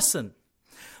that lesson.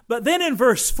 But then in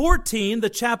verse 14, the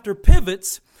chapter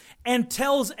pivots and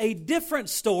tells a different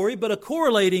story, but a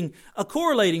correlating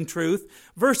truth.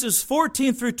 Verses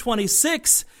 14 through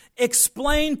 26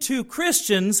 explain to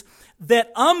Christians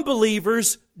that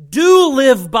unbelievers do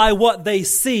live by what they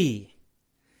see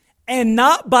and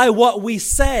not by what we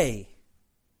say.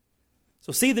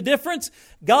 So see the difference?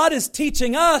 God is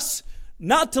teaching us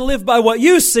not to live by what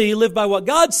you see, live by what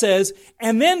God says.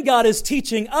 And then God is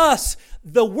teaching us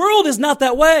the world is not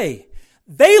that way.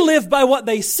 They live by what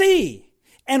they see.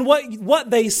 And what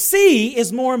they see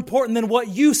is more important than what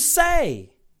you say.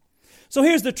 So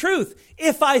here's the truth.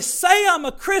 If I say I'm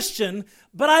a Christian,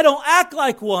 but I don't act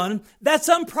like one, that's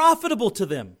unprofitable to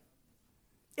them.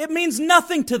 It means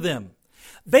nothing to them.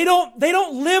 They don't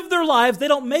live their lives, they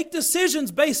don't make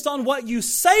decisions based on what you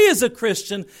say as a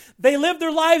Christian. They live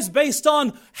their lives based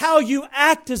on how you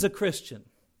act as a Christian.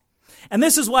 And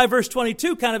this is why verse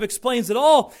 22 kind of explains it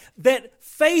all, that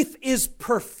faith is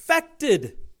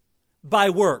perfected by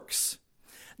works.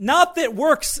 Not that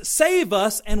works save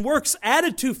us and works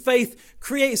added to faith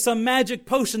create some magic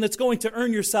potion that's going to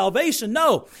earn your salvation.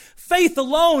 No, faith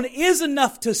alone is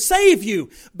enough to save you,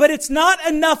 but it's not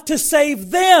enough to save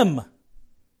them.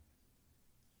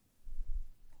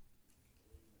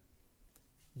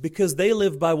 Because they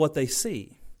live by what they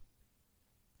see.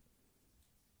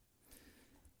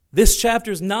 This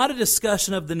chapter is not a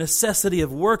discussion of the necessity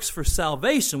of works for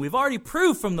salvation. We've already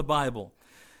proved from the Bible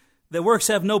that works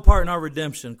have no part in our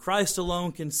redemption. Christ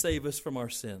alone can save us from our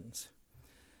sins.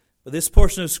 But this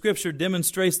portion of Scripture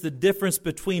demonstrates the difference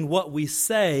between what we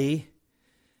say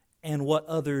and what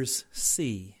others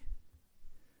see.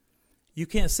 You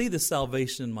can't see the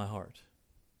salvation in my heart.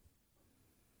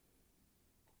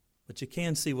 But you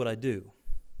can see what I do.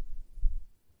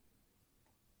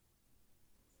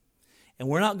 And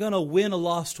we're not going to win a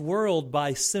lost world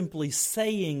by simply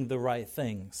saying the right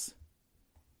things.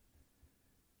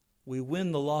 We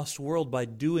win the lost world by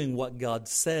doing what God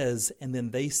says, and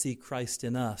then they see Christ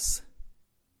in us.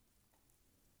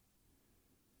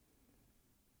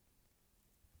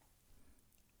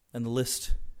 And the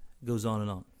list goes on and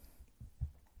on.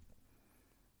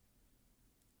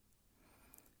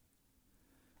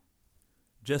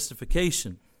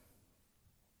 Justification.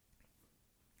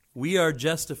 We are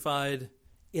justified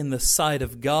in the sight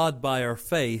of God by our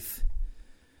faith.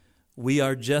 We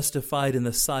are justified in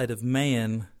the sight of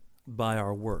man by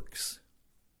our works.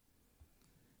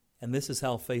 And this is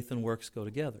how faith and works go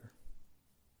together.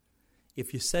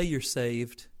 If you say you're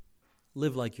saved,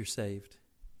 live like you're saved.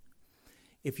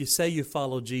 If you say you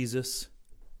follow Jesus,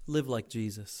 live like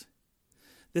Jesus.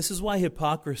 This is why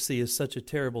hypocrisy is such a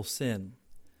terrible sin,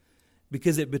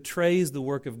 because it betrays the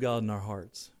work of God in our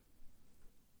hearts.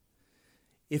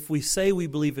 If we say we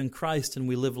believe in Christ and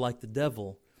we live like the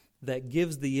devil, that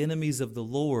gives the enemies of the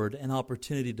Lord an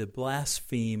opportunity to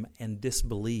blaspheme and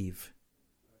disbelieve.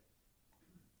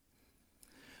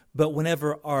 But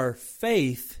whenever our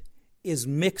faith is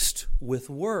mixed with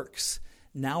works,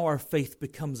 now our faith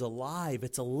becomes alive.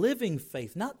 It's a living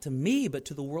faith, not to me, but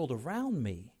to the world around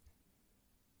me.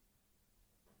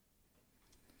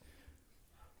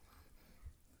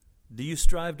 Do you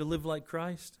strive to live like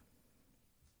Christ?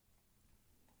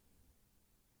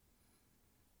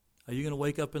 Are you going to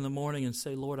wake up in the morning and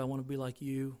say, Lord, I want to be like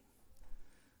you.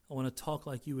 I want to talk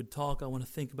like you would talk. I want to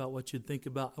think about what you'd think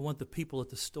about. I want the people at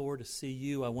the store to see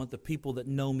you. I want the people that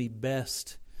know me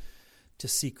best to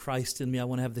see Christ in me. I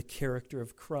want to have the character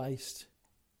of Christ.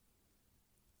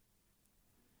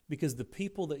 Because the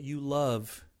people that you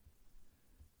love,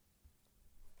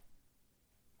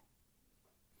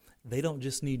 they don't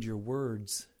just need your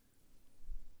words.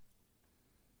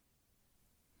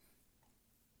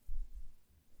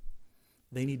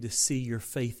 They need to see your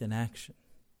faith in action.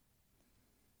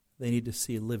 They need to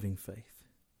see a living faith.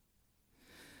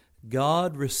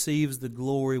 God receives the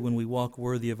glory when we walk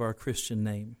worthy of our Christian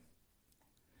name.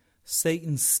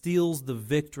 Satan steals the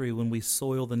victory when we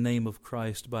soil the name of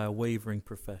Christ by a wavering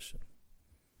profession.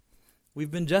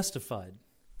 We've been justified.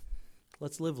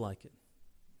 Let's live like it.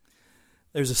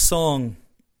 There's a song,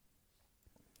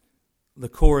 the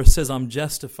chorus says, I'm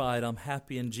justified, I'm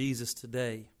happy in Jesus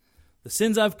today. The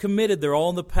sins I've committed, they're all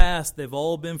in the past. They've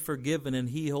all been forgiven, and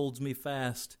He holds me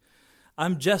fast.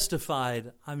 I'm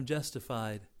justified. I'm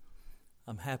justified.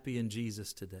 I'm happy in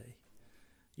Jesus today.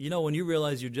 You know, when you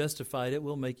realize you're justified, it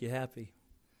will make you happy.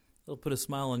 It'll put a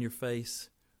smile on your face.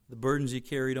 The burdens you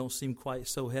carry don't seem quite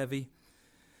so heavy.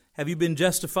 Have you been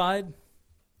justified?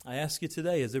 I ask you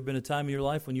today, has there been a time in your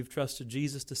life when you've trusted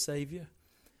Jesus to save you?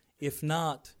 If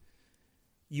not,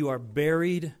 you are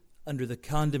buried under the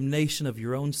condemnation of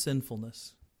your own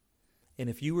sinfulness.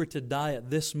 And if you were to die at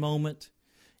this moment,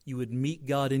 you would meet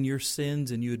God in your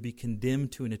sins and you would be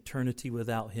condemned to an eternity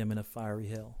without Him in a fiery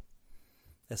hell.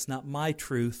 That's not my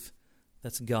truth,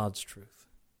 that's God's truth.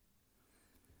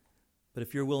 But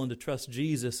if you're willing to trust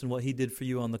Jesus and what He did for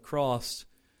you on the cross,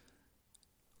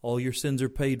 all your sins are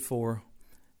paid for,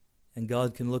 and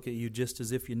God can look at you just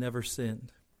as if you never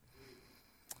sinned.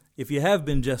 If you have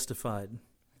been justified,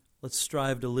 let's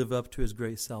strive to live up to His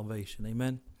great salvation.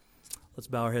 Amen? Let's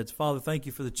bow our heads. Father, thank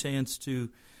You for the chance to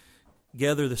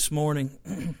gather this morning.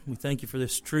 We thank You for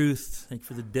this truth. Thank You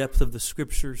for the depth of the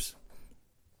Scriptures.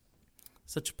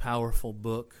 Such a powerful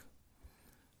book.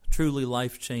 Truly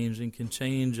life-changing. Can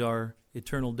change our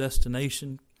eternal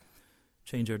destination.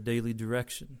 Change our daily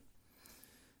direction.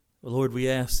 Well, Lord, we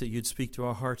ask that You'd speak to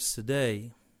our hearts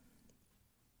today.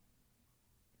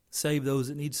 Save those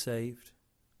that need saved.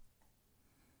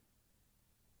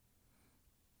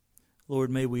 Lord,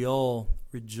 may we all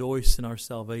rejoice in our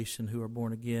salvation who are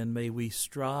born again. May we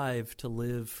strive to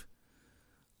live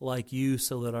like You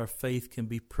so that our faith can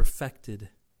be perfected,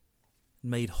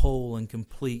 made whole and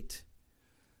complete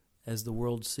as the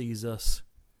world sees us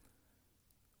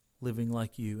living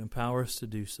like You. Empower us to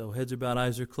do so. Heads are bowed,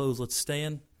 eyes are closed. Let's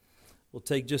stand. We'll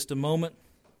take just a moment.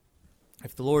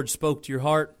 If the Lord spoke to your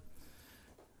heart,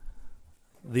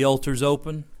 the altar's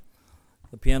open.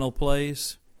 The piano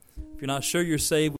plays. If you're not sure you're saved,